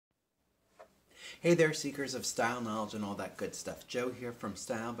Hey there, seekers of style, knowledge, and all that good stuff. Joe here from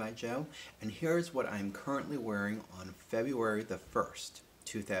Style by Joe, and here's what I'm currently wearing on February the 1st,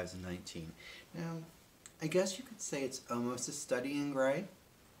 2019. Now, I guess you could say it's almost a study in gray.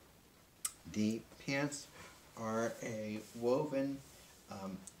 The pants are a woven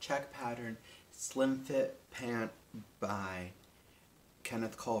check pattern slim fit pant by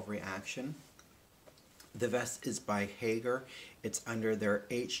Kenneth Reaction. The vest is by Hagger. It's under their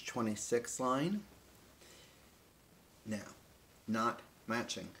H26 line. Now, not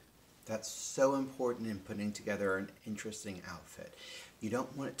matching. That's so important in putting together an interesting outfit. You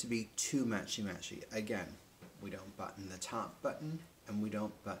don't want it to be too matchy-matchy. Again, we don't button the top button and we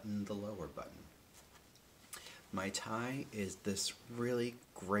don't button the lower button. My tie is this really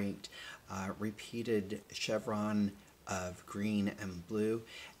great repeated chevron of green and blue,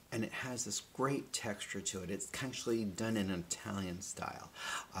 and it has this great texture to it. It's actually done in an Italian style.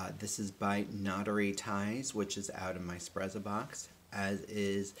 This is by Knottery ties, which is out of my Sprezzabox, as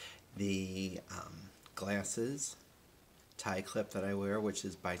is the glasses tie clip that I wear, which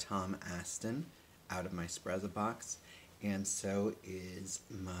is by Astin, out of my Sprezzabox, and so is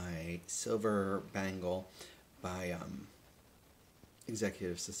my silver bangle by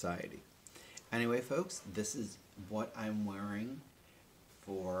Executive Society. Anyway, folks, this is what I'm wearing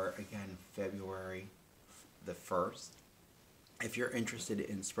for, again, February the 1st. If you're interested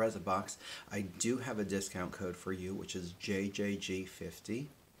in Sprezzabox, I do have a discount code for you, which is JJG50.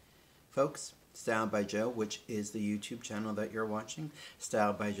 Folks, Style by Joe, which is the YouTube channel that you're watching.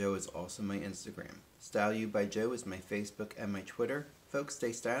 Style by Joe is also my Instagram. Style You by Joe is my Facebook and my Twitter. Folks,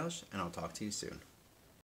 stay stylish, and I'll talk to you soon.